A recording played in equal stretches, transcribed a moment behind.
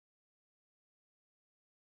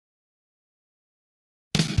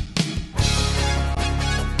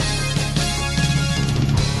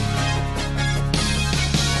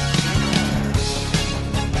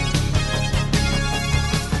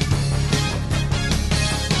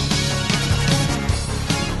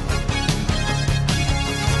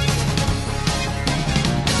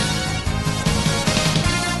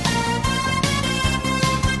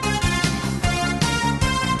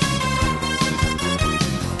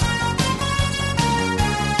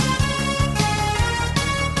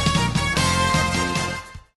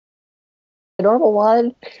normal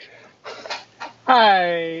one.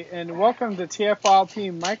 Hi, and welcome to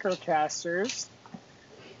TFYLP Microcasters.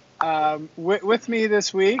 With me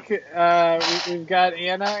this week, we've got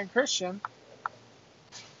Anna and Christian.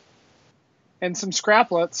 And some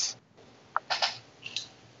scraplets.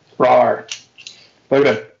 Rawr. Look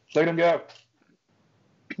at him. Look at him go.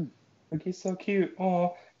 Look, he's so cute.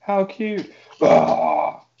 Oh, how cute.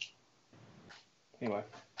 Oh. Anyway.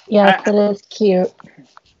 Yes, it is cute.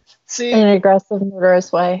 See, in an aggressive,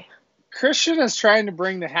 murderous way. Christian is trying to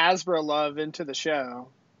bring the Hasbro love into the show.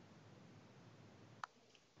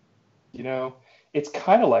 You know, it's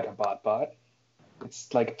kind of like a bot.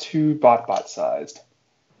 It's like too bot sized.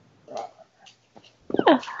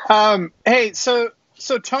 Hey, so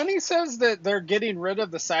Tony says that they're getting rid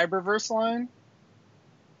of the Cyberverse line.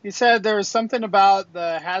 He said there was something about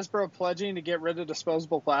the Hasbro pledging to get rid of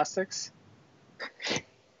disposable plastics.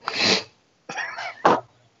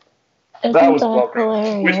 That was well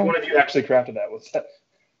written. Which one of you actually crafted that?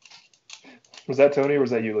 Was that Tony or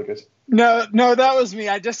was that you, Lucas? No, that was me.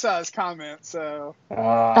 I just saw his comment, so.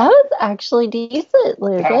 That was actually decent,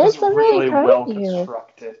 Lucas. That was I'm really proud well of you.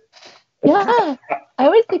 constructed. Yeah, I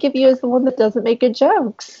always think of you as the one that doesn't make good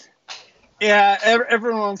jokes. Yeah,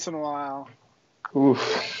 every once in a while.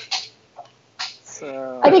 Oof.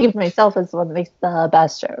 So. I think of myself as the one that makes the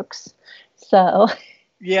best jokes. So.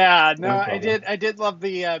 Yeah, no, I did love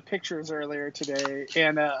the pictures earlier today,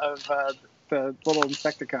 Anna, of the little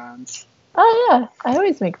Insecticons. Oh yeah, I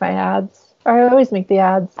always make my ads, or I always make the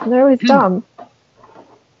ads, and they're always dumb.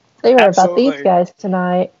 They were Absolutely. about these guys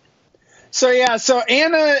tonight. So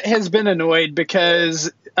Anna has been annoyed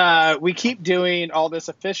because we keep doing all this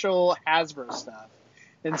official Hasbro stuff,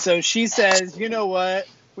 and so she says, you know what,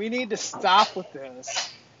 we need to stop with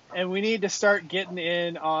this. And we need to start getting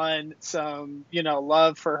in on some,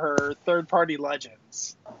 love for her third-party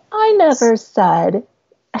legends. I never said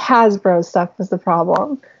Hasbro stuff was the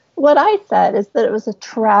problem. What I said is that it was a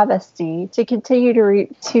travesty to continue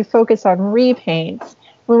to focus on repaints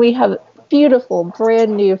when we have beautiful,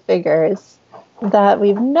 brand new figures that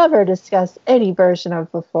we've never discussed any version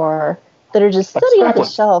of before that are just sitting on the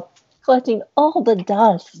shelf collecting all the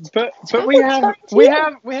dust. But we have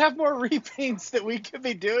more repaints that we could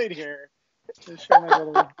be doing here. Just show my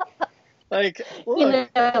little,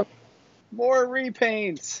 look, more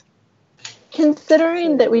repaints.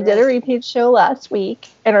 Considering that we did a repaint show last week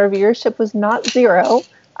and our viewership was not 0,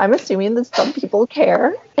 I'm assuming that some people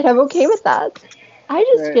care, and I'm okay with that. I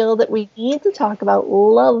just feel that we need to talk about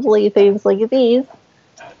lovely things like these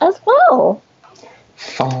as well.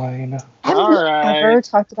 Fine. Have you ever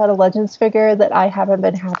talked about a Legends figure that I haven't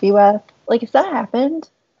been happy with? Like, has that happened?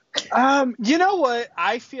 You know what?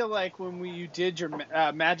 I feel like when you did your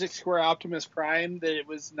Magic Square Optimus Prime, that it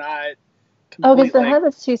was not complete. Oh, because the head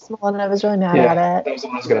was too small, and I was really mad at it. That was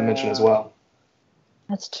what I was going to mention as well.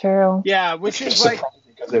 That's true. Yeah, which is surprising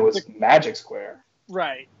because it was Magic Square.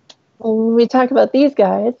 Right. When we talk about these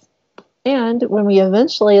guys, and when we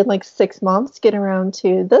eventually, in 6 months, get around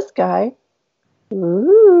to this guy,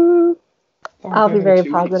 ooh, I'll be very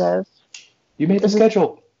positive. You made the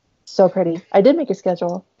schedule. So pretty. I did make a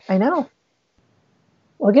schedule. I know.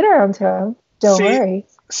 We'll get around to him. Don't worry.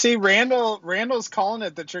 See, Randall's calling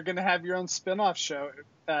it that you're going to have your own spin-off show,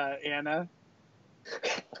 Anna.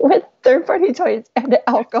 With third-party toys and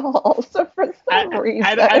alcohol. So for some reason...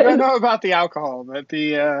 I don't know about the alcohol, but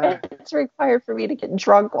it's required for me to get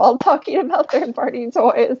drunk while talking about third-party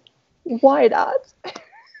toys. Why not?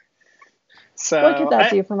 So what could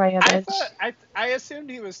that do for my image? I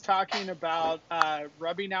assumed he was talking about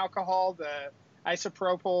rubbing alcohol, the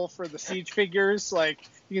isopropyl for the siege figures. Like,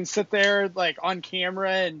 you can sit there on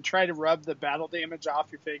camera and try to rub the battle damage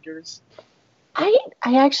off your figures. I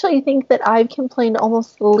actually think that I've complained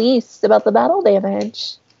almost the least about the battle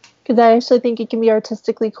damage, because I actually think it can be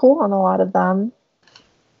artistically cool on a lot of them.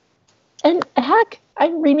 And heck, I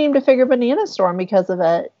renamed a figure Banana Storm because of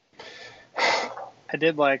it. I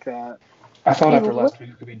did like that. I thought after last week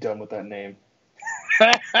we could be done with that name.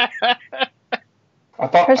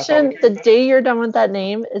 Christian, the day you're done with that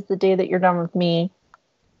name is the day that you're done with me.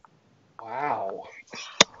 Wow.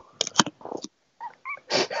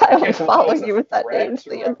 I will follow you with that name to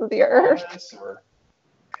the ends of the earth.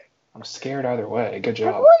 I'm scared either way. Good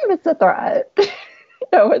job. I believe it's a threat.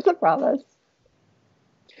 No, it's a promise.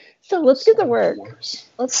 So let's get to work.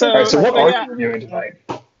 So what are you doing tonight?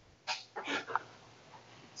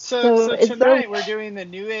 So tonight we're doing the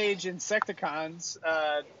New Age Insecticons.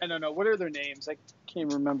 I don't know, what are their names? I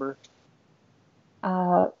can't remember.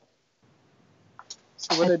 So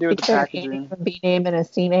what do I do with the packaging? A B name and a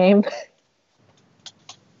C name.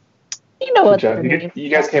 You know Good what job. their names You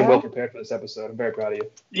guys came are. well prepared for this episode. I'm very proud of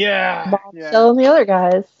you. Yeah. Bombshell and the other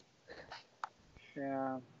guys.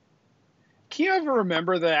 Yeah. Can you ever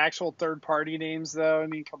remember the actual third-party names, though? I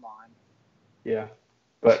mean, come on. Yeah,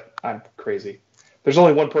 but I'm crazy. There's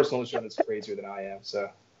only one person on the show that's crazier than I am, so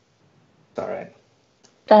it's all right.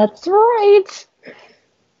 That's right.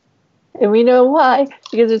 And we know why,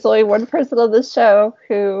 because there's only one person on this show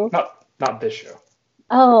who... Not this show.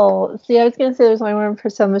 Oh, see, I was going to say there's only one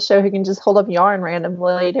person on the show who can just hold up yarn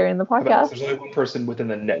randomly during the podcast. There's only one person within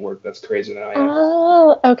the network that's crazier than I am.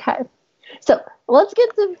 Oh, okay. So let's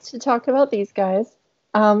get to talk about these guys.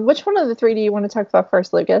 Which one of the three do you want to talk about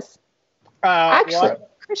first, Lucas? Actually,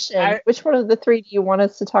 Christian, which one of the three do you want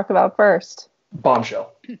us to talk about first?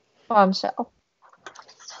 Bombshell. Bombshell.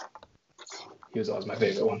 He was always my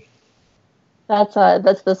favorite one.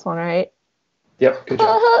 That's this one, right? Yep, good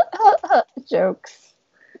job. Jokes.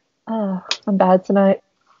 Oh, I'm bad tonight.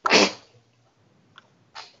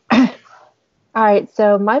 All right,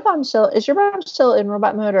 so my bombshell, is your bombshell in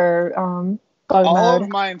robot mode or bug mode? All of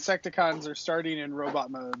my Insecticons are starting in robot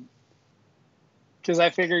mode. Because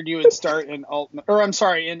I figured you would start in alt mode. Or I'm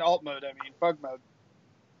sorry, in alt mode, I mean, bug mode.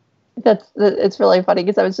 It's really funny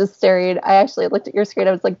because I was just staring. I actually looked at your screen.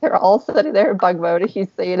 I was like, they're all sitting there in bug mode. And he's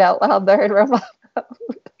saying out loud they're in robot mode.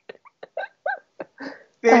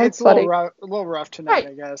 Yeah, it's a little rough tonight, right.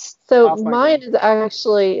 I guess. So mine is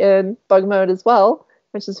actually in bug mode as well,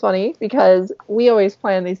 which is funny because we always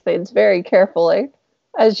plan these things very carefully,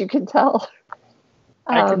 as you can tell.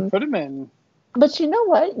 I can put them in. But you know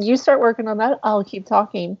what? You start working on that. I'll keep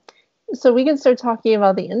talking. So we can start talking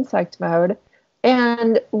about the insect mode.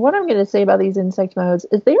 And what I'm going to say about these insect modes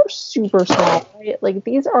is they are super small, right? Like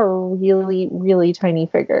these are really, really tiny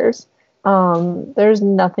figures. There's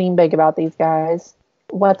nothing big about these guys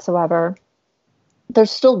whatsoever. They're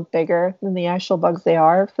still bigger than the actual bugs they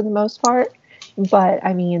are for the most part. But,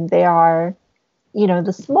 I mean, they are,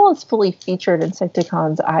 the smallest fully featured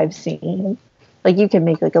Insecticons I've seen. Like, you can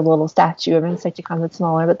make, like, a little statue of Insecticon that's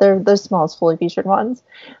smaller, but they're the smallest fully featured ones.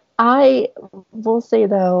 I will say,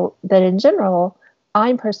 though, that in general,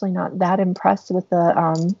 I'm personally not that impressed with the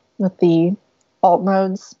alt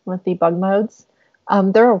modes, with the bug modes.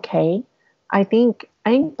 They're okay. I think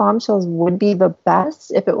Bombshells would be the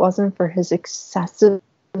best if it wasn't for his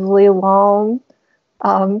excessively long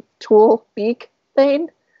tool beak thing.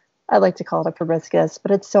 I like to call it a proboscis,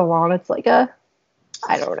 but it's so long. It's like I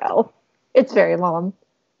don't know. It's very long.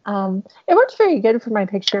 It worked very good for my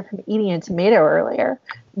picture of him eating a tomato earlier,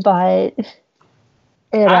 but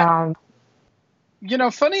it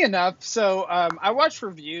funny enough, so I watched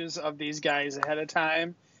reviews of these guys ahead of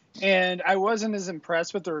time, and I wasn't as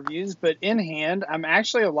impressed with the reviews, but in hand, I'm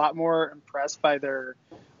actually a lot more impressed by their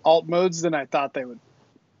alt modes than I thought they would.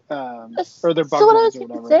 Or their bug so what I was modes or going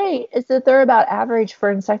to whatever. say is that they're about average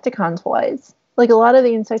for Insecticon toys. Like a lot of the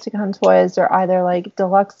Insecticon toys are either like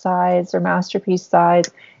deluxe size or masterpiece size,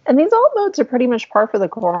 and these alt modes are pretty much par for the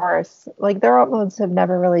course. Like their alt modes have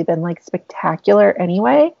never really been like spectacular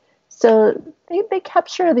anyway, so they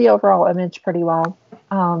capture the overall image pretty well.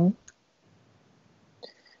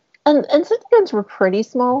 And Insecticons were pretty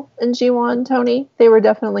small in G1, Tony. They were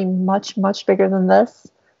definitely much, much bigger than this.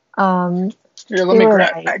 Here, let me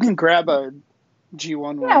grab. I can grab a G1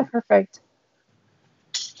 one. Yeah, perfect.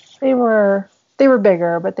 They were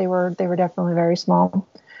bigger, but they were definitely very small.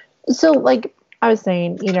 So, like I was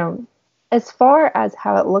saying, as far as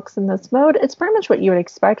how it looks in this mode, it's pretty much what you would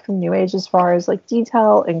expect from New Age as far as like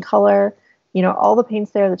detail and color. All the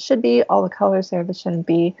paints there that should be, all the colors there that shouldn't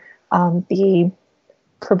be. The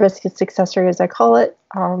proboscis accessory, as I call it,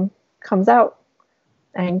 comes out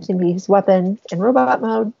and can be his weapon in robot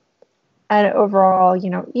mode. And overall,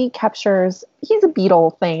 he captures. He's a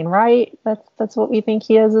beetle thing, right? That's what we think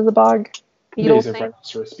he is as a bug. Beetle He's a thing.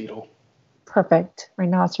 rhinoceros beetle. Perfect,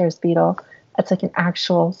 rhinoceros beetle. That's like an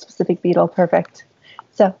actual specific beetle. Perfect.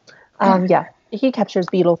 So, yeah, he captures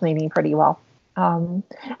beetle thinging pretty well. I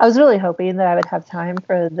was really hoping that I would have time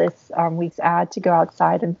for this week's ad to go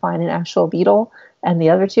outside and find an actual beetle and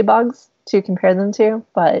the other two bugs to compare them to,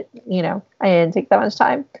 but I didn't take that much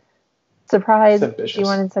time. Surprise,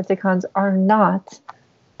 G1 Insecticons are not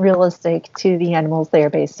realistic to the animals they are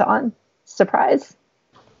based on. Surprise.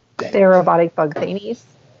 They're robotic bug thingies.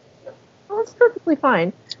 Well, it's perfectly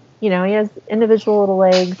fine. He has individual little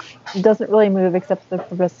legs. He doesn't really move except for the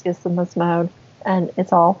proboscis in this mode, and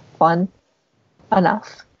it's all fun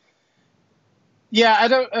enough. Yeah, I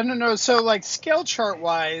don't know. So, like, scale chart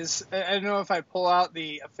wise, I don't know if I pull out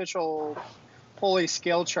the official Holy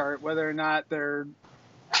scale chart, whether or not they're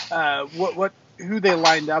who they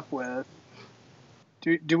lined up with.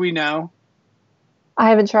 Do we know? I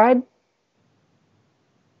haven't tried.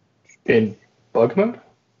 In bug mode?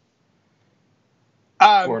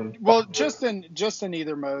 Well, just in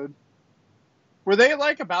either mode. Were they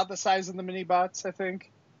like about the size of the mini bots? I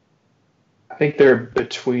think. I think they're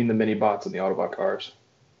between the mini bots and the Autobot cars.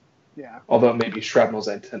 Yeah. Although it may be Shrapnel's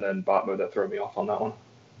antenna and bot mode that throw me off on that one.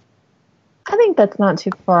 I think that's not too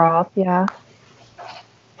far off. Yeah.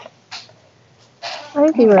 I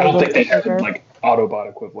think they were I a don't little think they bigger. had like Autobot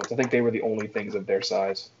equivalents. I think they were the only things of their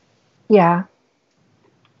size. Yeah.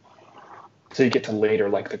 So you get to later,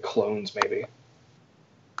 like the clones, maybe.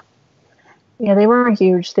 Yeah, they weren't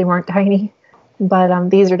huge. They weren't tiny. But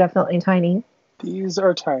these are definitely tiny. These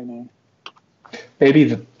are tiny. Maybe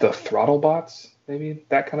the throttle bots, maybe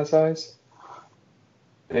that kind of size.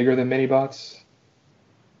 Bigger than mini bots.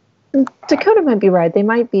 Dakota might be right. They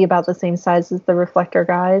might be about the same size as the reflector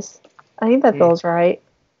guys. I think that feels right.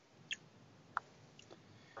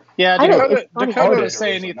 Yeah, Dakota was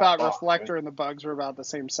saying he thought bot, reflector right? and the bugs were about the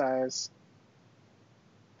same size.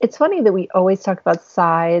 It's funny that we always talk about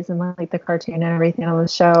size and like the cartoon and everything on the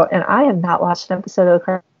show, and I have not watched an episode of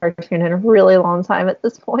the cartoon in a really long time at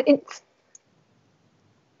this point.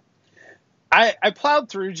 I plowed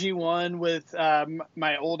through G1 with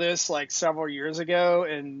my oldest like several years ago,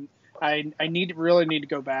 and I really need to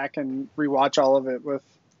go back and rewatch all of it with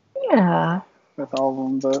all of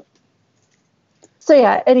them. But so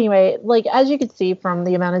yeah, anyway, like as you can see from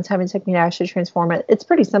the amount of time it took me to actually transform it, it's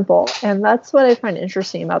pretty simple, and that's what I find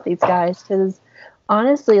interesting about these guys. Because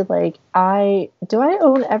honestly, like I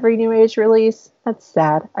own every New Age release. That's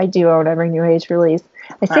sad. I do own every New Age release.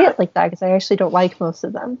 I say it like that because I actually don't like most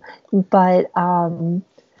of them. But I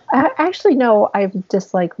actually know I've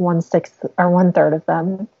disliked 1/6 or 1/3 of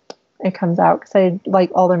them. It comes out because I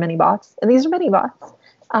like all their mini bots, and these are mini bots.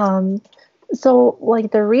 So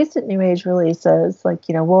like the recent New Age releases, like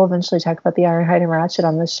we'll eventually talk about the Ironhide and Ratchet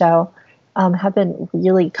on this show. Have been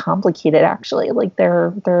really complicated actually. Like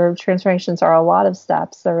their transformations are a lot of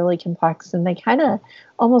steps. They're really complex, and they kind of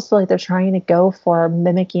almost feel like they're trying to go for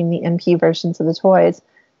mimicking the MP versions of the toys.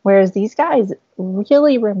 Whereas these guys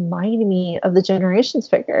really remind me of the Generations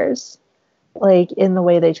figures, like in the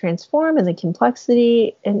way they transform and the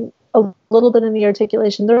complexity and a little bit in the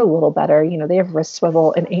articulation. They're a little better. They have wrist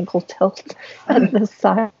swivel and ankle tilt at this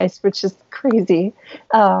size, which is crazy.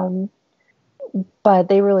 But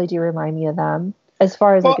they really do remind me of them. As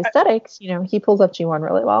far as like aesthetics, he pulls up G1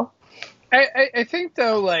 really well. I think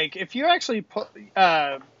though, like if you actually put,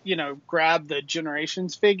 grab the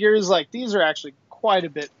Generations figures, like these are actually quite a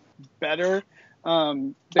bit better.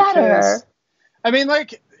 Because, I mean,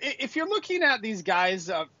 like if you're looking at these guys,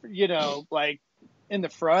 like in the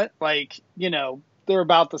front, like they're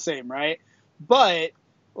about the same, right? But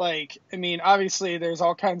like, I mean, obviously there's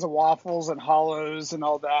all kinds of waffles and hollows and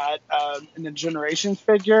all that in the Generations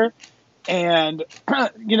figure. And,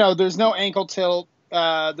 there's no ankle tilt.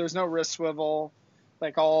 There's no wrist swivel.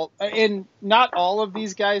 And not all of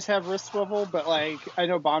these guys have wrist swivel, but like, I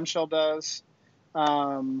know Bombshell does.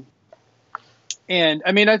 And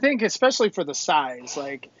I mean, I think especially for the size,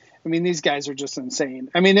 like, I mean, these guys are just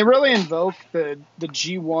insane. I mean, they really invoke the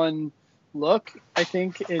G1 look, I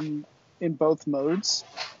think, in both modes.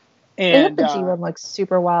 And the G1 looks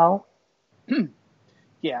super well.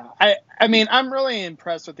 Yeah, I mean, I'm really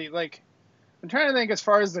impressed with like, I'm trying to think as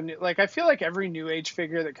far as I feel like every New Age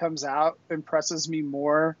figure that comes out impresses me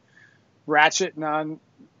more. Ratchet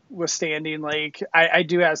notwithstanding, like I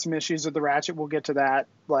do have some issues with the Ratchet. We'll get to that,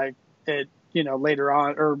 like later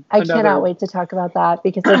on. Or I cannot wait to talk about that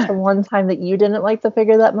because there's the one time that you didn't like the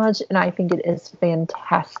figure that much, and I think it is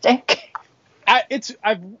fantastic.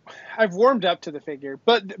 I've warmed up to the figure,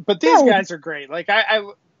 but these guys are great. Like I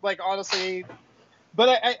like honestly, but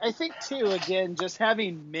I think too, again, just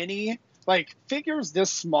having many like figures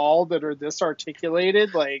this small that are this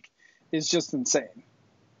articulated, like, is just insane.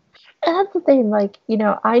 And that's the thing, like,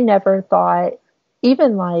 I never thought,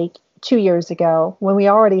 even like 2 years ago, when we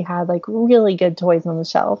already had like really good toys on the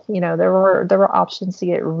shelf, there were options to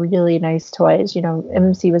get really nice toys.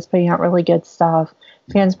 MMC was putting out really good stuff.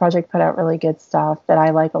 Fans Project put out really good stuff that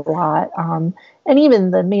I like a lot. And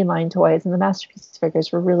even the mainline toys and the Masterpiece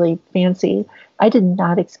figures were really fancy. I did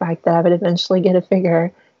not expect that I would eventually get a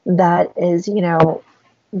figure that is,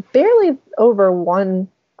 barely over one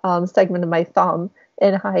segment of my thumb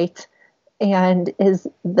in height and is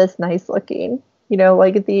this nice looking.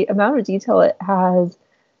 Like the amount of detail it has,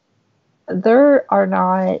 there are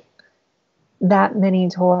not that many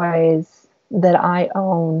toys that I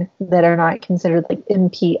own that are not considered like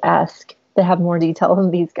MP-esque that have more detail than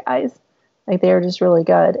these guys. Like they are just really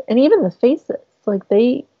good. And even the faces, like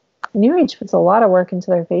New Age puts a lot of work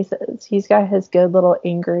into their faces. He's got his good little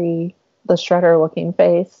angry, the Shredder looking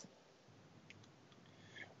face.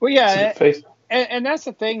 Well, See the yeah, face. and that's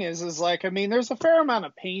the thing is like, I mean, there's a fair amount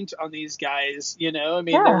of paint on these guys, you know. I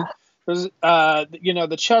mean, Yeah. there's you know,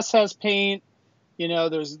 the chest has paint, you know,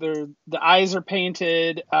 the eyes are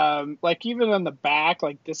painted, like even on the back,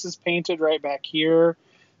 like this is painted right back here.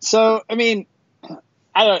 So, I mean,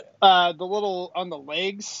 I don't, the little on the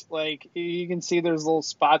legs, like you can see there's little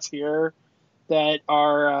spots here that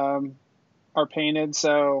are painted.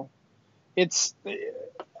 So it's,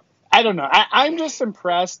 I don't know. I'm just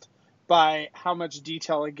impressed by how much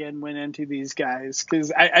detail again went into these guys,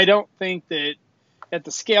 because I don't think that at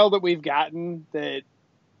the scale that we've gotten that,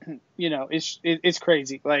 you know, it's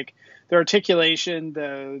crazy. Like the articulation,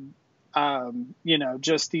 the you know,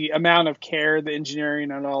 just the amount of care, the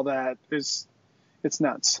engineering, and all that it's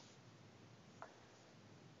nuts.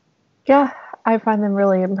 Yeah, I find them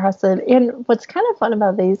really impressive. And what's kind of fun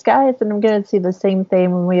about these guys, and I'm going to see the same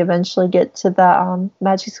thing when we eventually get to the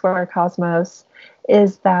Magic Square Cosmos,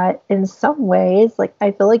 is that in some ways, like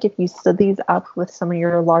I feel like if you stood these up with some of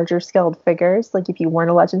your larger scaled figures, like if you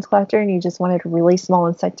weren't a Legends collector and you just wanted really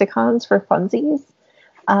small Insecticons for funsies,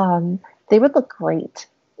 they would look great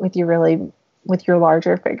with your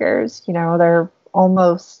larger figures. You know, they're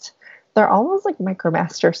almost like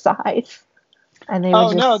Micromaster size. And they would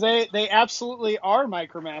Oh no, just they absolutely are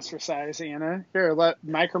Micromaster size, Anna. Here, let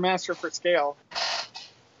Micromaster for scale.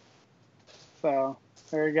 So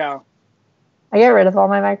there you go. I get rid of all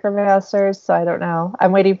my Micromasters, so I don't know.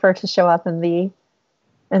 I'm waiting for it to show up in the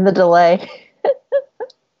delay.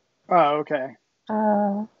 Oh, okay.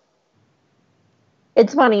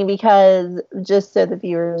 It's funny because just so the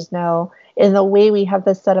viewers know, in the way we have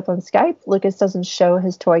this set up on Skype, Lucas doesn't show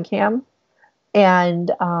his toy cam, and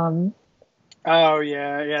Oh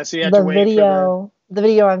yeah. So you have to the wait for the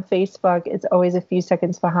video on Facebook is always a few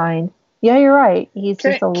seconds behind. Yeah, you're right. He's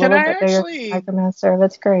the. just a Can little I bit bigger actually? than Micromaster.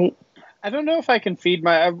 That's great. I don't know if I can feed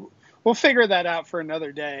my. We'll figure that out for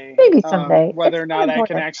another day. Maybe someday. Whether It's or not not I can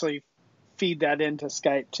important. actually feed that into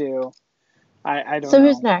Skype too. I don't So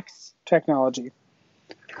who's know. next? Technology.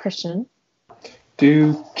 Christian.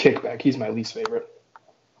 Do Kickback. He's my least favorite.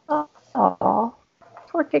 Oh,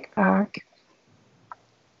 poor Kickback.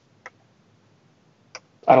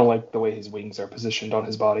 I don't like the way his wings are positioned on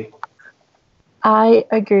his body. I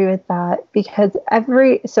agree with that because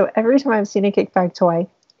every time I've seen a Kickback toy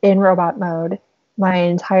in robot mode, my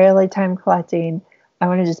entire lifetime collecting, I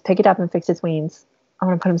want to just pick it up and fix its wings. I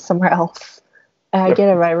want to put them somewhere else. And I get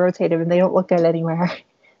it, I rotate them, and they don't look good anywhere.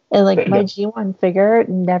 And like my No. G1 figure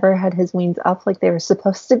never had his wings up like they were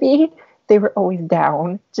supposed to be. They were always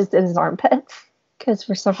down, just in his armpits, because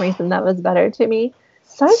for some reason that was better to me.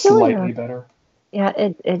 So I feel Slightly better. Yeah,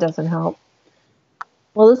 it doesn't help.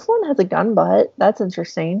 Well, this one has a gun butt. That's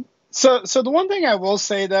interesting. So the one thing I will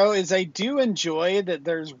say though is I do enjoy that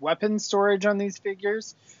there's weapon storage on these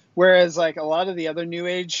figures, whereas like a lot of the other New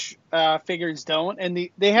Age figures don't, and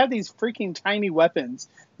they have these freaking tiny weapons.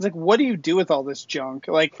 It's like, what do you do with all this junk?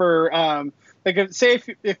 Like for like say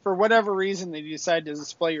if for whatever reason they decide to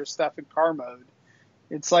display your stuff in car mode,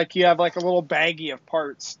 it's like you have like a little baggie of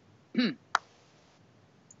parts.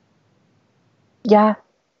 Yeah.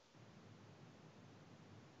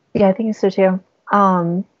 Yeah, I think so too.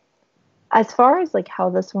 As far as like how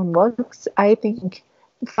this one looks, I think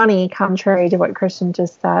funny, contrary to what Christian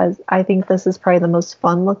just says, I think this is probably the most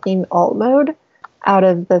fun looking alt mode out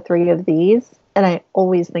of the three of these. And I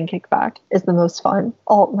always think Kickback is the most fun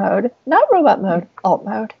alt mode, not robot mode, alt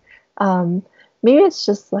mode. Maybe it's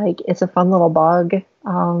just like it's a fun little bug,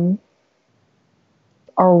 or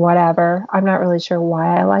whatever. I'm not really sure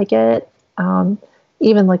why I like it.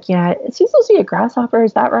 Even looking at it, is he supposed to be a grasshopper?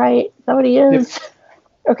 Is that right? Is that what he is? Yep.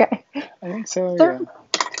 Okay. I think so. Yeah.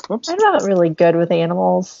 Whoops. I'm not really good with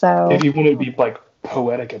animals, so. If you want to be like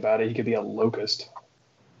poetic about it, he could be a locust.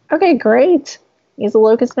 Okay, great. He's a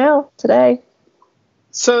locust now, today.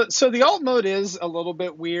 So the alt mode is a little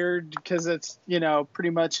bit weird because it's, you know, pretty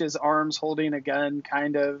much his arms holding a gun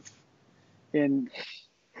kind of in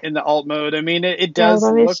the alt mode. I mean, it does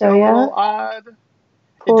let me look a show ya. little odd.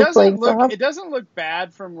 Pull his legs up. It doesn't look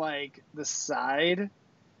bad from like the side.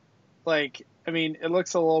 Like, I mean, it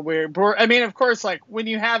looks a little weird. But I mean, of course, like when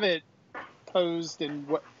you have it posed in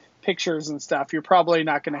what pictures and stuff, you're probably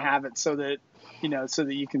not going to have it so that, you know, so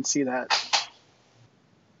that you can see that.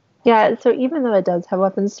 Yeah, so even though it does have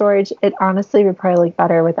weapon storage, it honestly would probably look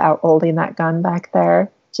better without holding that gun back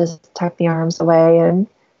there. Just tuck the arms away and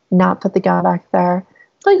not put the gun back there.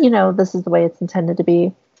 But, you know, this is the way it's intended to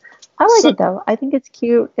be. I like it, though. I think it's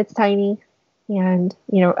cute. It's tiny. And,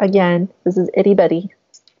 you know, again, this is itty-bitty.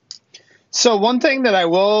 So one thing that I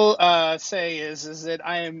will say is that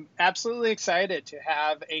I am absolutely excited to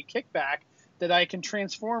have a Kickback that I can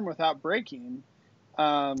transform without breaking.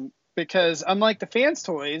 Because unlike the fans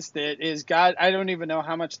toys that is I don't even know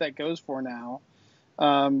how much that goes for now.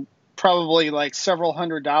 Probably like several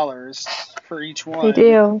 $100s for each one. They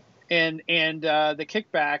do. And the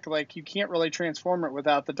kickback, like you can't really transform it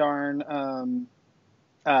without the darn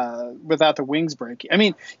without the wings breaking. I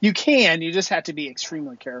mean, you can, you just have to be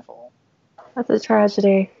extremely careful. That's a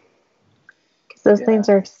tragedy. Because those things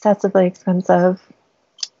are excessively expensive.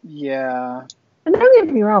 Yeah. And don't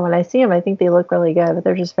get me wrong, when I see them, I think they look really good, but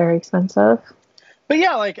they're just very expensive. But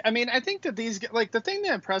yeah, like, I mean, I think that these, like, the thing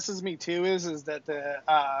that impresses me too is that the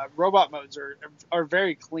robot modes are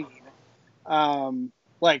very clean.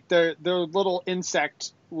 Like their little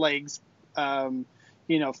insect legs,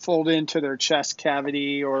 fold into their chest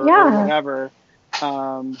cavity or whatever.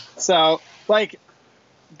 So like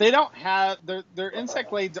they don't have their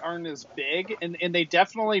insect legs aren't as big, and they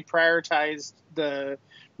definitely prioritized the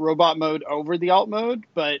robot mode over the alt mode.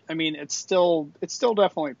 But I mean, it's still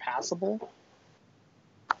definitely passable.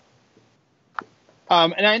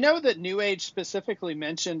 And I know that New Age specifically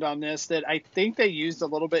mentioned on this that I think they used a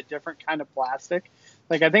little bit different kind of plastic.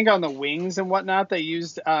 Like I think on the wings and whatnot, they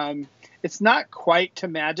used, it's not quite to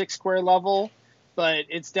Magic Square level, but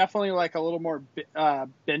it's definitely like a little more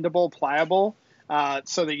bendable, pliable,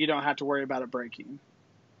 so that you don't have to worry about it breaking.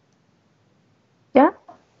 Yeah.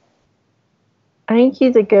 I think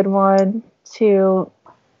he's a good one to,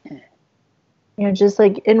 just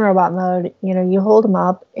like in robot mode, you hold him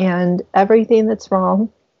up and everything that's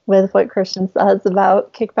wrong with what Christian says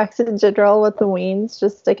about kickbacks in general with the wings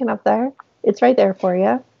just sticking up there, it's right there for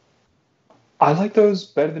you. I like those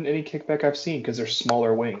better than any kickback I've seen because they're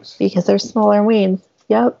smaller wings. Because they're smaller wings.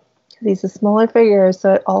 Yep. Because he's a smaller figure,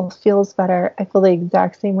 so it all feels better. I feel the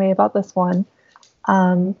exact same way about this one.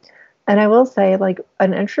 And I will say, like,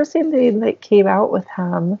 an interesting thing that came out with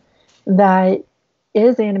him that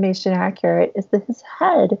is animation accurate is that his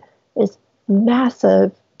head is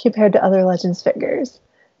massive compared to other Legends figures.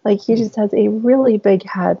 Like, he just has a really big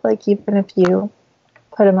head. Like, even if you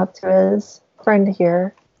put him up to his friend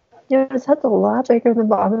here, his head's a lot bigger than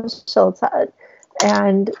Bob Schild's head.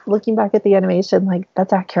 And looking back at the animation, like,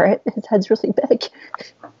 that's accurate. His head's really big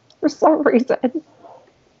for some reason.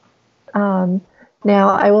 Now,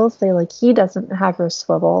 I will say, like, he doesn't have wrist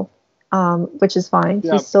swivel, which is fine.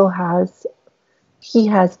 Yep. He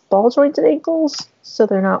has ball-jointed ankles, so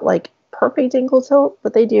they're not, like, perfect ankle tilt,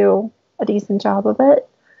 but they do a decent job of it.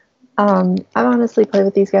 I've honestly played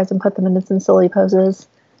with these guys and put them into some silly poses.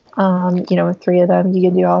 With 3 of them, you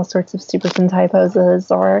can do all sorts of Super Sentai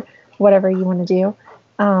poses or whatever you want to do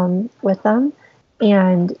with them.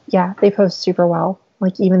 And, yeah, they pose super well.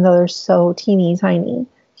 Like, even though they're so teeny tiny.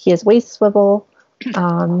 He has waist swivel.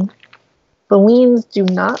 The wings do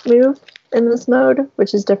not move in this mode,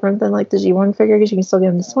 which is different than like the G1 figure because you can still get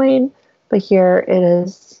him to swing, but here it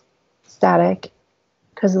is static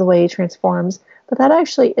because of the way he transforms. But that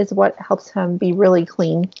actually is what helps him be really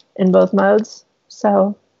clean in both modes.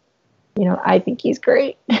 So, I think he's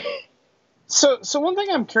great. So one thing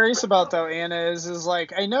I'm curious about though, Anna, is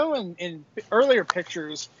like I know in earlier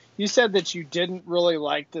pictures you said that you didn't really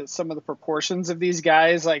like some of the proportions of these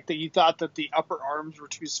guys, like that you thought that the upper arms were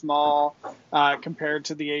too small compared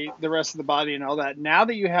to the rest of the body and all that. Now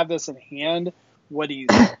that you have this in hand, what do you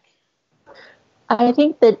think? I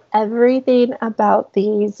think that everything about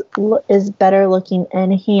these is better looking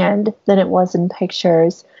in hand than it was in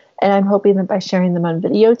pictures. And I'm hoping that by sharing them on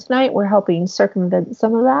video tonight, we're helping circumvent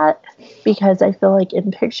some of that. Because I feel like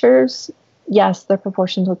in pictures, yes, their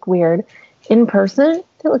proportions look weird. In person,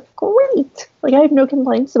 they look great. Like, I have no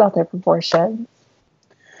complaints about their proportions.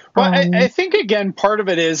 Well, I think, again, part of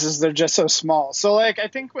it is they're just so small. So, like, I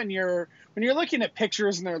think when you're looking at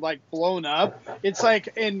pictures and they're, like, blown up, it's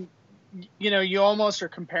like, you almost are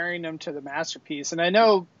comparing them to the masterpiece. And I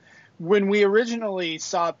know when we originally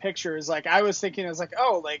saw pictures, like, I was thinking, I was like,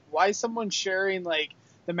 oh, like, why is someone sharing, like,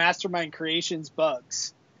 the Mastermind Creations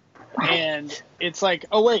bugs? And it's like,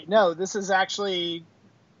 oh, wait, no, this is actually,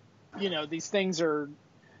 these things are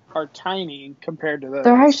tiny compared to those.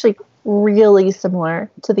 They're actually really similar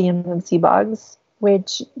to the MMC bugs,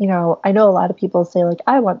 which, I know a lot of people say, like,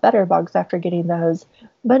 I want better bugs after getting those,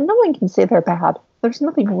 but no one can say they're bad. There's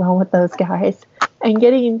nothing wrong with those guys. And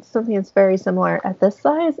getting something that's very similar at this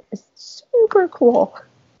size is super cool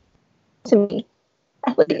to me,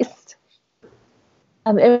 at least.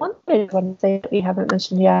 And one thing I want to say that we haven't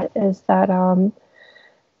mentioned yet is that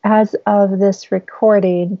as of this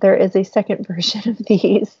recording, there is a second version of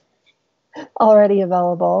these already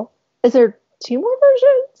available. Is there 2 more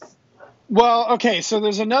versions? Well, okay, so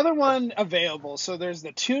there's another one available. So there's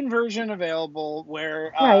the tune version available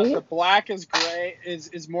where Right. the black is gray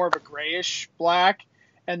is more of a grayish black,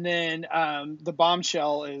 and then the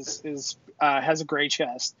bombshell is has a gray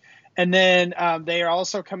chest, and then they are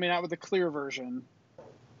also coming out with a clear version.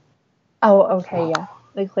 Oh, okay, yeah.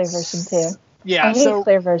 The clear version too. Yeah, I hate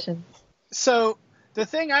clear versions. so the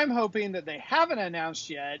thing I'm hoping that they haven't announced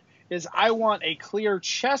yet is I want a clear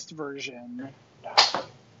chest version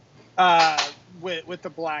with the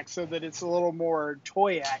black so that it's a little more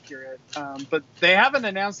toy accurate. But they haven't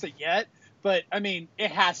announced it yet. But I mean,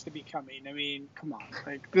 it has to be coming. I mean, come on,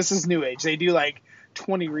 like this is New Age. They do like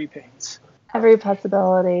 20 repaints. Every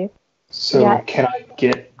possibility. So Yeah. can I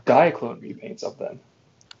get Diaclone repaints of them?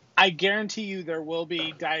 I guarantee you there will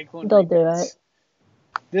be Diaclone They'll do repaints. it.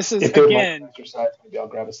 This is If they're again Microcaster size, maybe I'll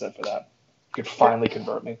grab a set for that. You could finally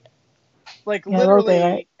convert me. like Yeah, they'll do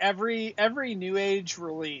literally it. every New Age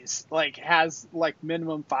release like has like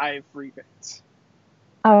minimum 5 repaints.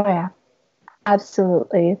 Oh yeah.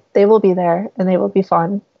 Absolutely. They will be there and they will be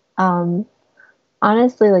fun.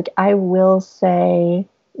 Honestly, like I will say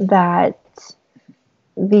that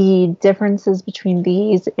the differences between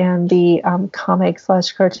these and the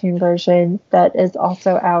comic/cartoon version that is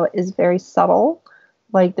also out is very subtle.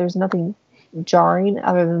 Like there's nothing jarring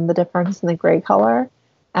other than the difference in the gray color.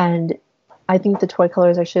 And I think the toy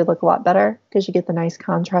colors actually look a lot better because you get the nice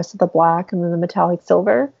contrast of the black and then the metallic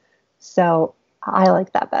silver. So I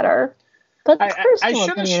like that better. But it's I personal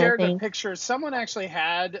should have opinion, I shared a think. picture. Someone actually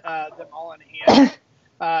had them all in hand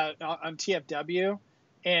on TFW,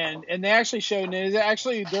 and they actually showed it.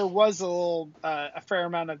 Actually, there was a fair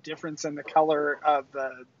amount of difference in the color of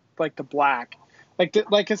the black.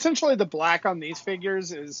 Like essentially the black on these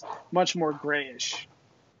figures is much more grayish.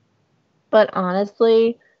 But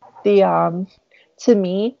honestly, the to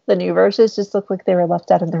me, the new versions just look like they were left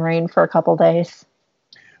out in the rain for a couple days.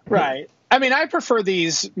 Right. I mean, I prefer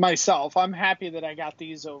these myself. I'm happy that I got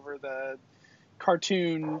these over the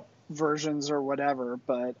cartoon versions or whatever,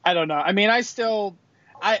 but I don't know. I mean, I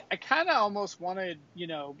kind of almost wanted,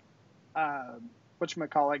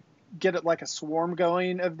 whatchamacallit, get it like a swarm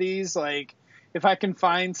going of these. Like, if I can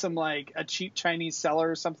find some, like, a cheap Chinese seller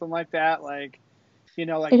or something like that, like,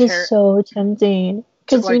 like, It is so tempting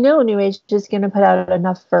because like, New Age is going to put out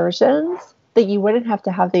enough versions that you wouldn't have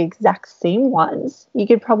to have the exact same ones. You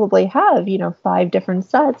could probably have, 5 different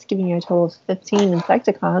sets, giving you a total of 15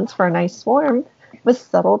 Insecticons for a nice swarm with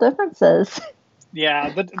subtle differences. yeah,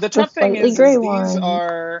 the The tough thing slightly is gray these ones.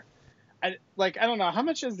 are, I don't know, how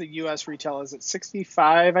much is the U.S. retail? Is it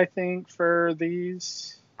 65, I think, for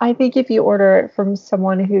these? I think if you order it from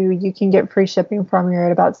someone who you can get free shipping from, you're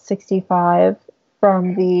at about 65.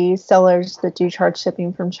 From the sellers that do charge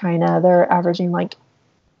shipping from China, they're averaging like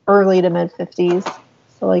early to mid 50s,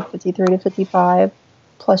 so like 53 to 55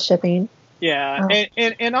 plus shipping. Yeah,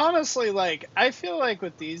 and honestly, like, I feel like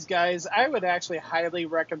with these guys, I would actually highly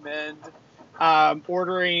recommend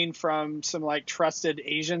ordering from some like trusted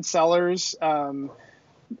Asian sellers.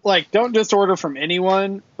 Like, don't just order from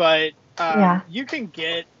anyone, but Yeah, you can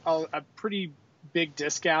get a pretty big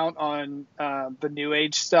discount on the New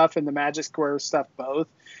Age stuff and the Magic Square stuff both.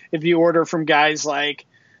 If you order from guys like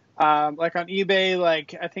on eBay,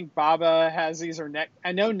 like I think Baba has these, or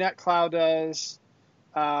I know NetCloud does.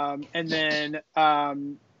 And then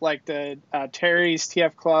like the Terry's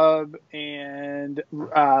TF Club, and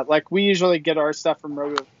like we usually get our stuff from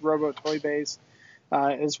Robo Toy Base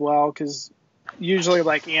as well, because usually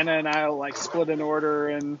like Anna and I will like split an order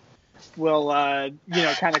and we'll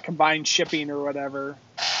kind of combine shipping or whatever.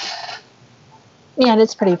 yeah, and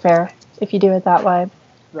it's pretty fair if you do it that way.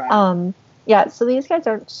 Right. Yeah, so these guys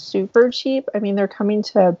aren't super cheap. I mean, they're coming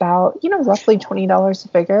to about, roughly $20 a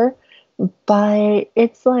figure. But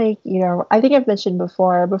it's like, I think I've mentioned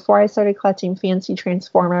before I started collecting fancy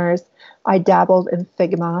Transformers, I dabbled in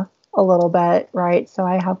Figma a little bit, right? So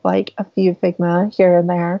I have like a few Figma here and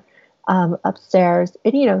there upstairs.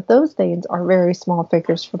 And, those things are very small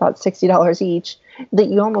figures for about $60 each that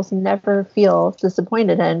you almost never feel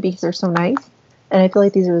disappointed in because they're so nice. And I feel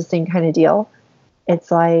like these are the same kind of deal.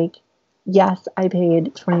 It's like, yes, I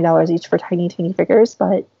paid $20 each for tiny, tiny figures,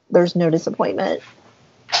 but there's no disappointment.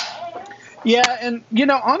 Yeah, and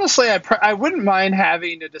honestly, I wouldn't mind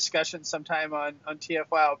having a discussion sometime on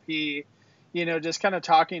TFYLP, just kind of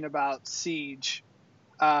talking about Siege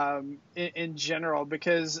in general,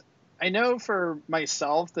 because I know for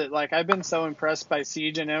myself that like I've been so impressed by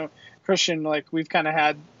Siege. I know Christian, like we've kind of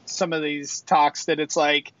had some of these talks that it's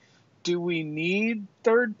like, do we need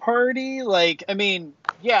third party? Like, I mean,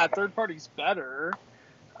 yeah, third party's better,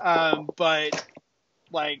 but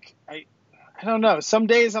like I I don't know. Some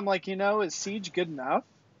days I'm like, is Siege good enough?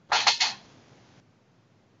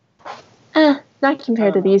 Not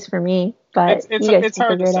compared to these for me, but you guys it's can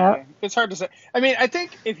hard to figure it out. say. It's hard to say. I mean, I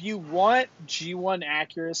think if you want G1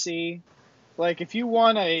 accuracy, like if you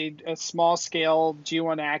want a small scale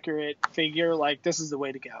G1 accurate figure, like this is the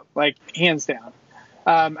way to go, like hands down.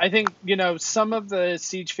 I think, some of the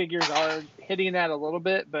Siege figures are hitting that a little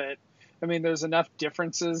bit, but I mean, there's enough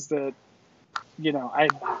differences that,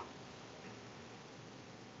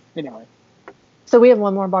 anyway. So we have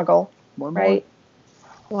one more buggle, One right?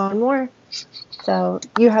 One more. So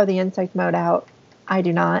you have the insect mode out. I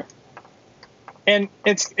do not. And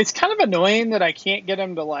it's kind of annoying that I can't get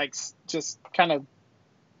him to like just kind of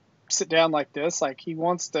sit down like this. Like he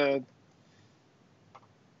wants to,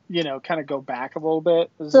 kind of go back a little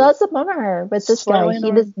bit. So that's a bummer with this guy.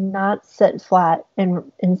 He does not sit flat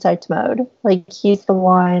in insect mode. Like he's the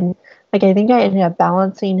one. Like I think I ended up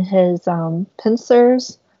balancing his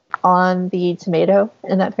pincers on the tomato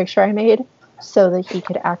in that picture I made, so that he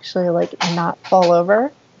could actually like not fall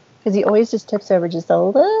over. Because he always just tips over just a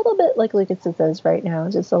little bit, like Lucas is right now,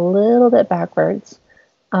 just a little bit backwards.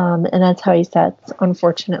 And that's how he sets,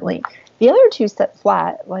 unfortunately. The other two sit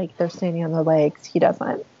flat, like they're standing on their legs. He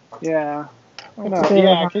doesn't. Yeah.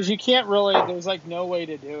 Yeah, because you can't really, there's like no way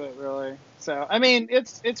to do it really. So, I mean,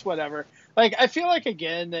 it's whatever. Like, I feel like,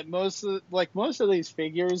 again, that most of these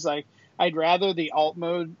figures, like, I'd rather the alt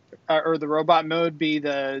mode or the robot mode be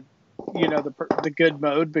the good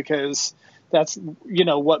mode, because that's,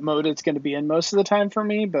 what mode it's going to be in most of the time for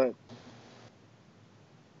me. But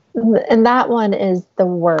and that one is the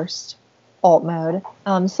worst alt mode.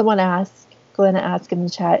 Glenn asked in the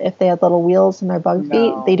chat if they had little wheels in their bug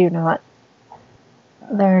feet. They do not.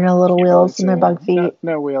 There are no little wheels in their bug feet.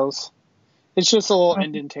 No wheels. It's just a little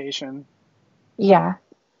indentation. Yeah.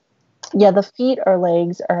 Yeah, the feet or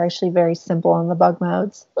legs are actually very simple in the bug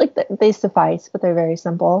modes. Like they suffice, but they're very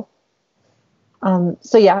simple.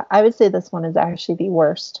 So yeah, I would say this one is actually the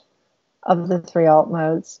worst of the 3 alt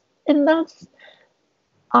modes. And that's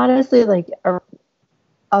honestly like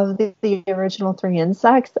of the original 3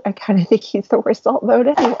 insects, I kind of think he's the worst alt mode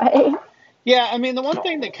anyway. Yeah, I mean, the one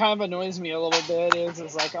thing that kind of annoys me a little bit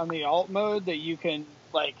is like on the alt mode that you can,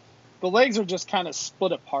 like, the legs are just kind of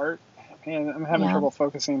split apart. And I'm having trouble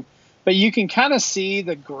focusing. But you can kind of see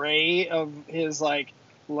the gray of his, like,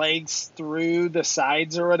 legs through the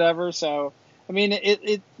sides or whatever. So, I mean,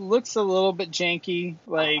 it looks a little bit janky,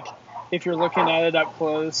 like, if you're looking at it up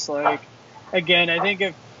close. Like, again, I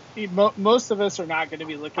think most of us are not going to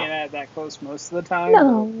be looking at it that close most of the time.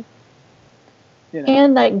 No. But,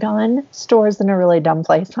 and that gun stores in a really dumb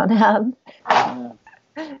place on him.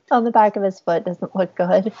 On the back of his foot doesn't look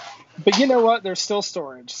good. But you know what? There's still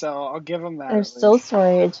storage, so I'll give him that. There's still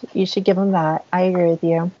storage. You should give him that. I agree with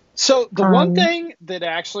you. So the one thing that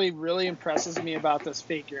actually really impresses me about this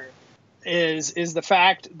figure is the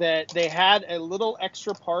fact that they had a little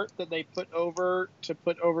extra part that they put over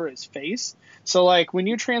his face. So like when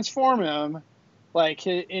you transform him, like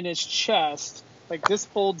in his chest, like this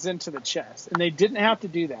folds into the chest, and they didn't have to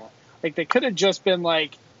do that. Like they could have just been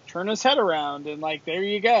like, turn his head around and like, there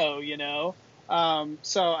you go,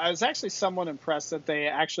 So I was actually somewhat impressed that they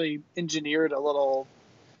actually engineered a little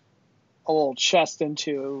chest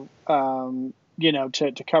into,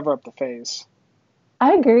 to cover up the face.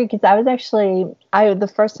 I agree, because I was actually,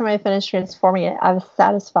 the first time I finished transforming it, I was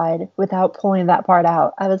satisfied without pulling that part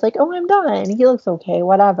out. I was like, oh, I'm done. He looks okay,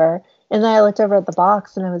 whatever. And then I looked over at the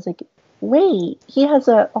box and I was like, wait, he has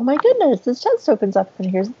oh my goodness, his chest opens up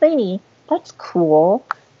and here's the thingy. That's cool.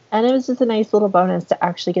 And it was just a nice little bonus to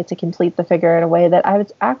actually get to complete the figure in a way that I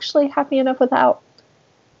was actually happy enough without.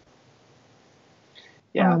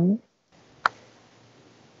 Yeah.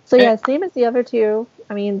 So yeah, same as the other two.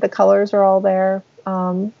 I mean, the colors are all there.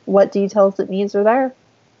 What details it needs are there.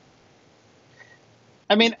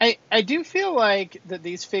 I mean, I do feel like that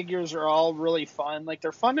these figures are all really fun. Like,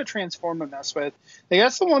 they're fun to transform and mess with. Like,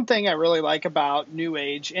 that's the one thing I really like about New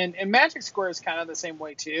Age. And Magic Square is kind of the same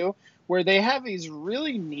way, too, where they have these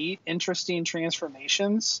really neat, interesting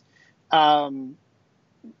transformations, for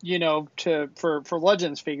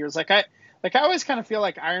Legends figures. Like, I always kind of feel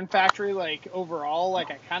like Iron Factory, like, overall,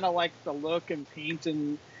 like, I kind of like the look and paint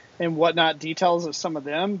and whatnot details of some of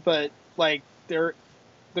them, but, like, their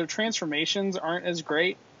transformations aren't as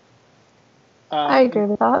great. I agree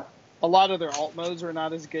with that. A lot of their alt modes are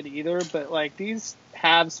not as good either, but like these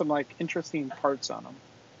have some like interesting parts on them.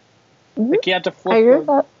 Mm-hmm. Like you have to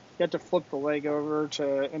flip the leg over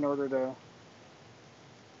in order to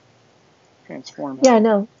transform. Yeah,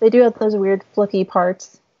 no, they do have those weird flippy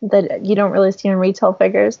parts that you don't really see in retail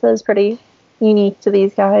figures. That is pretty unique to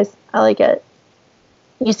these guys. I like it.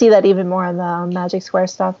 You see that even more on the Magic Square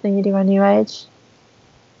stuff than you do on New Age.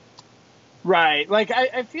 Right. Like,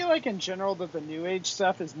 I feel like in general that the New Age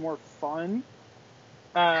stuff is more fun.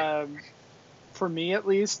 For me, at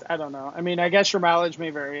least. I don't know. I mean, I guess your mileage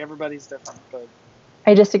may vary. Everybody's different, but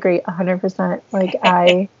I disagree 100%. Like,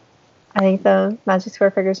 I think the Magic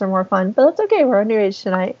Square figures are more fun, but that's okay. We're on New Age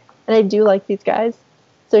tonight, and I do like these guys.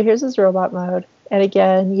 So here's his robot mode. And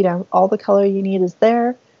again, you know, all the color you need is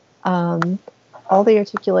there. All the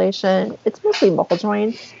articulation. It's mostly ball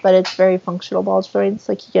joints, but it's very functional ball joints.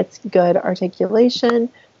 Like, he gets good articulation.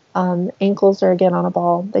 Ankles are, again, on a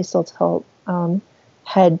ball. They still tilt.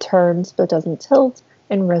 Head turns, but doesn't tilt.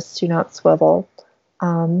 And wrists do not swivel.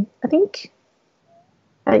 I think,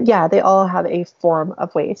 yeah, they all have a form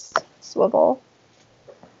of waist swivel.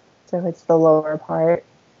 So it's the lower part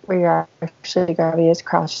where you're actually grabbing his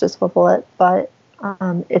crotch to swivel it, but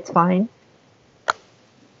it's fine.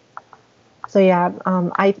 So yeah,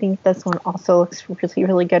 I think this one also looks really,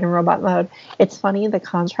 really good in robot mode. It's funny, the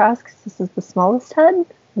contrast, because this is the smallest head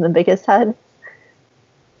and the biggest head.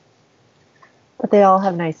 But they all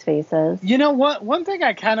have nice faces. You know what? One thing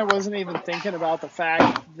I kind of wasn't even thinking about the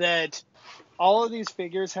fact that all of these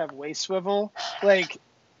figures have waist swivel. Like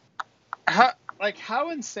how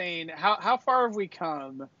insane, how far have we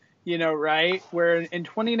come, you know, right? Where in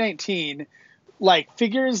 2019, like,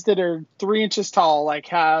 figures that are 3 inches tall, like,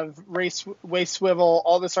 have waist swivel,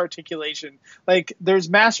 all this articulation. Like, there's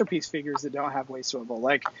masterpiece figures that don't have waist swivel.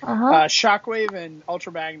 Like, Shockwave and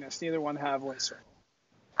Ultra Magnus, neither one have waist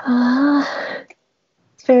swivel.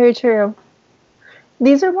 It's very true.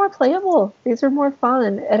 These are more playable. These are more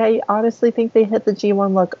fun. And I honestly think they hit the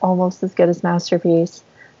G1 look almost as good as Masterpiece.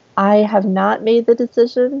 I have not made the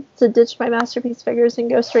decision to ditch my Masterpiece figures and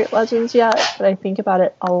go straight Legends yet, but I think about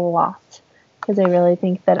it a lot. Because I really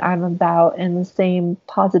think that I'm about in the same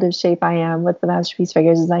positive shape I am with the Masterpiece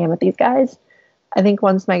figures as I am with these guys. I think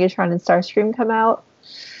once Megatron and Starscream come out,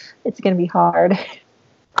 it's going to be hard.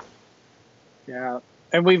 Yeah.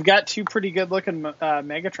 And we've got 2 pretty good-looking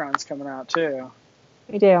Megatrons coming out, too.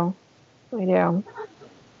 We do. I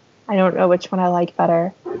don't know which one I like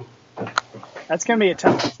better. That's going to be a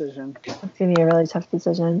tough decision. It's going to be a really tough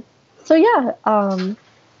decision. So, yeah,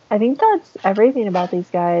 I think that's everything about these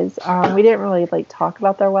guys. We didn't really talk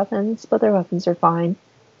about their weapons, but their weapons are fine.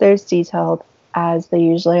 They're as detailed as they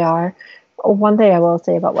usually are. One thing I will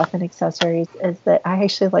say about weapon accessories is that I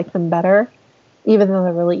actually like them better, even though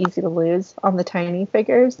they're really easy to lose on the tiny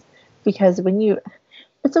figures, because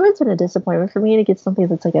it's always been a disappointment for me to get something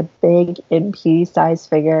that's like a big MP size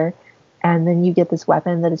figure, and then you get this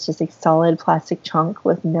weapon that is just a solid plastic chunk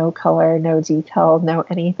with no color, no detail, no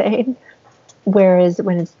anything. Whereas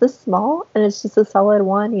when it's this small and it's just a solid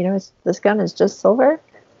one, you know, this gun is just silver,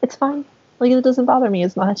 it's fine. Like, it doesn't bother me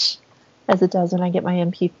as much as it does when I get my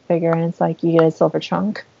MP figure and it's like you get a silver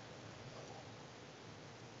chunk.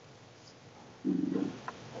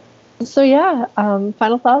 So yeah,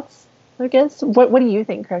 final thoughts, I guess. What do you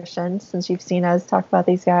think, Christian, since you've seen us talk about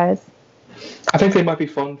these guys? I think they might be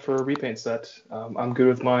fun for a repaint set. I'm good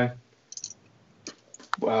with my,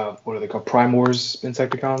 what are they called, Prime Wars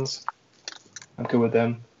Insecticons. I'm good with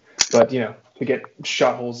them. But, you know, to get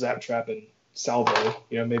Shot Hole, Zap Trap, and Salvo,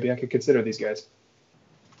 you know, maybe I could consider these guys.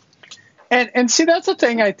 And see, that's the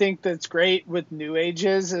thing I think that's great with New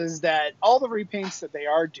Ages is that all the repaints that they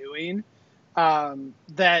are doing,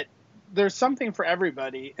 that there's something for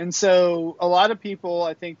everybody. And so a lot of people,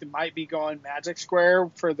 I think, that might be going Magic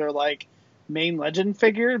Square for their, like, main Legend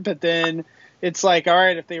figure, but then it's like, all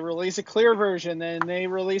right, if they release a clear version, then they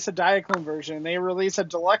release a Diaclone version, they release a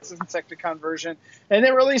deluxe Insecticon version, and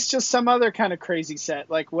they release just some other kind of crazy set,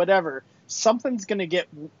 like whatever. Something's going to get,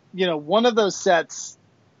 you know, one of those sets,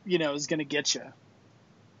 you know, is going to get you.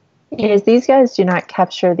 Because these guys do not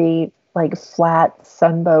capture the flat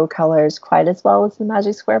sunbow colors quite as well as the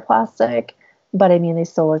Magic Square plastic, but I mean, they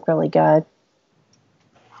still look really good.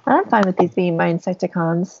 I'm fine with these being my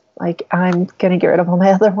Insecticons. Like, I'm gonna get rid of all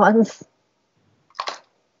my other ones.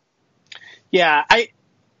 Yeah, I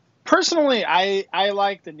personally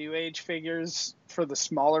like the New Age figures for the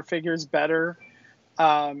smaller figures better,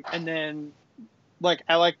 and then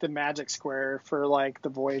I like the Magic Square for the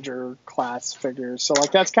Voyager class figures. So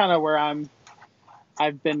that's kind of where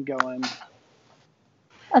I've been going.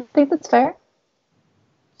 I think that's fair.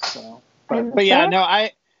 So, but yeah,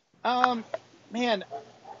 no, man,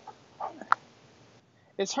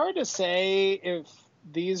 it's hard to say if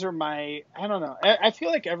these are I don't know. I feel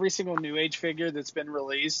like every single New Age figure that's been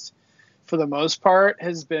released, for the most part,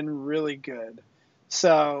 has been really good.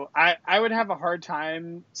 So I would have a hard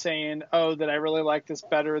time saying, oh, that I really like this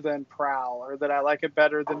better than Prowl or that I like it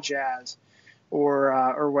better than Jazz.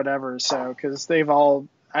 or whatever. So because they've all,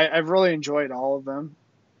 I've really enjoyed all of them.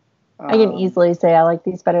 I can easily say I like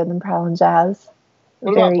these better than Prowl and Jazz.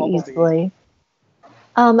 What about Very Bumblebee? easily.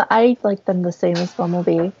 I like them the same as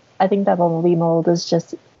Bumblebee. I think that Bumblebee mold is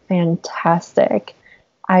just fantastic.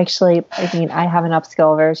 I have an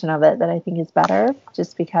upscale version of it that I think is better,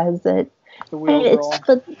 just because The wheels roll.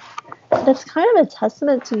 but that's kind of a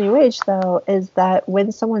testament to New Age, though, is that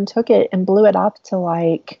when someone took it and blew it up to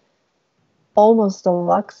like almost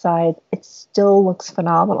deluxe size, it still looks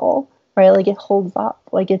phenomenal, right? Like it holds up,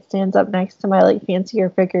 like it stands up next to my like fancier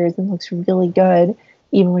figures and looks really good,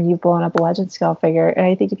 even when you've blown up a Legend scale figure. And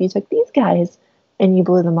I think if you took these guys and you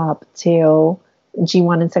blew them up to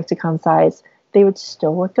G1 Insecticon size, they would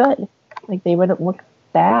still look good. Like they wouldn't look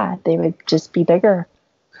bad. They would just be bigger.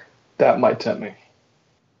 That might tempt me.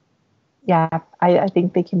 Yeah, I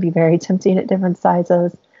think they can be very tempting at different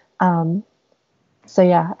sizes. So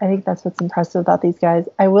yeah, I think that's what's impressive about these guys.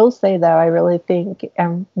 I will say though, I really think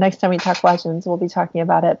next time we talk Legends, we'll be talking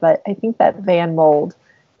about it. But I think that Van mold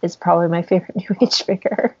is probably my favorite New Age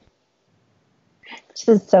figure. Which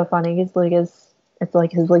is so funny. It's like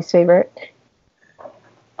his least favorite.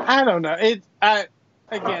 I don't know.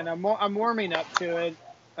 I'm warming up to it.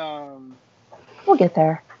 We'll get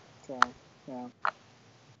there. So yeah.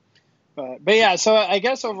 But yeah, so I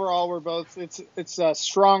guess overall we're both, it's a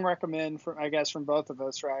strong recommend from both of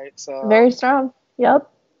us, right? So Very strong. Yep.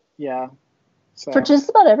 Yeah. So For just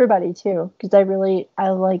about everybody too, because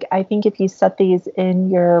I think if you set these in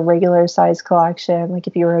your regular size collection, like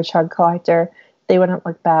if you were a chug collector, they wouldn't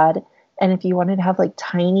look bad. And if you wanted to have like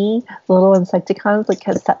tiny little Insecticons, like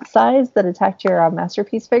cassette size that attacked your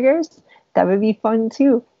Masterpiece figures, that would be fun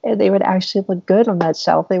too. And they would actually look good on that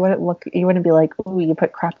shelf. You wouldn't be like, ooh, you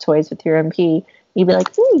put crap toys with your MP. You'd be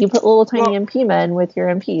like, ooh, you put little tiny MP men with your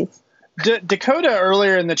MPs. Dakota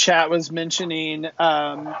earlier in the chat was mentioning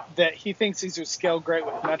that he thinks these are scaled great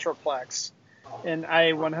with Metroplex. And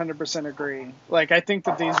I 100% agree. Like, I think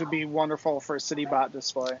that these would be wonderful for a city bot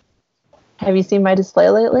display. Have you seen my display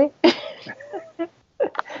lately?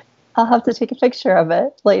 I'll have to take a picture of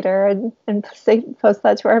it later and post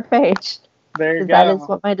that to our page. There you go. That is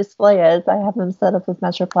what my display is. I have them set up with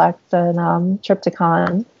Metroplex and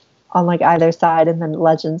Triptychon on like either side, and then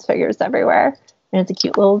Legends figures everywhere. And it's a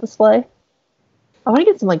cute little display. I want to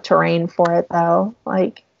get some like terrain for it though,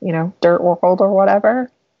 like Dirt World or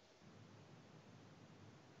whatever.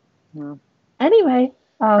 Yeah. Anyway,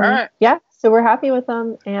 all right. Yeah. So we're happy with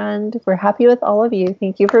them, and we're happy with all of you.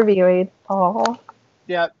 Thank you for viewing. Aww.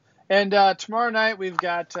 Yeah. And tomorrow night we've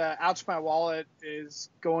got Ouch My Wallet is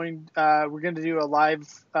going. We're going to do a live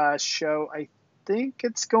show. I think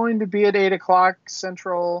it's going to be at 8:00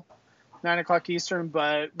 Central, 9:00 Eastern,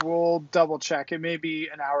 but we'll double check. It may be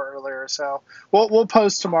an hour earlier. So we'll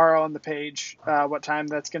post tomorrow on the page what time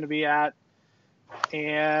that's going to be at.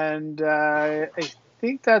 And I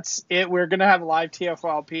think that's it. We're going to have a live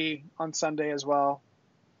TFYLP on Sunday as well.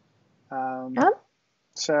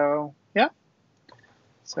 So yeah.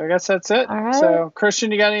 So I guess that's it. All right. So Christian,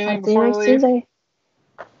 you got anything before we leave? Tuesday.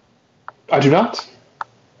 I do not.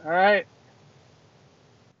 All right.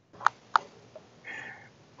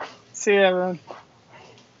 See you, everyone.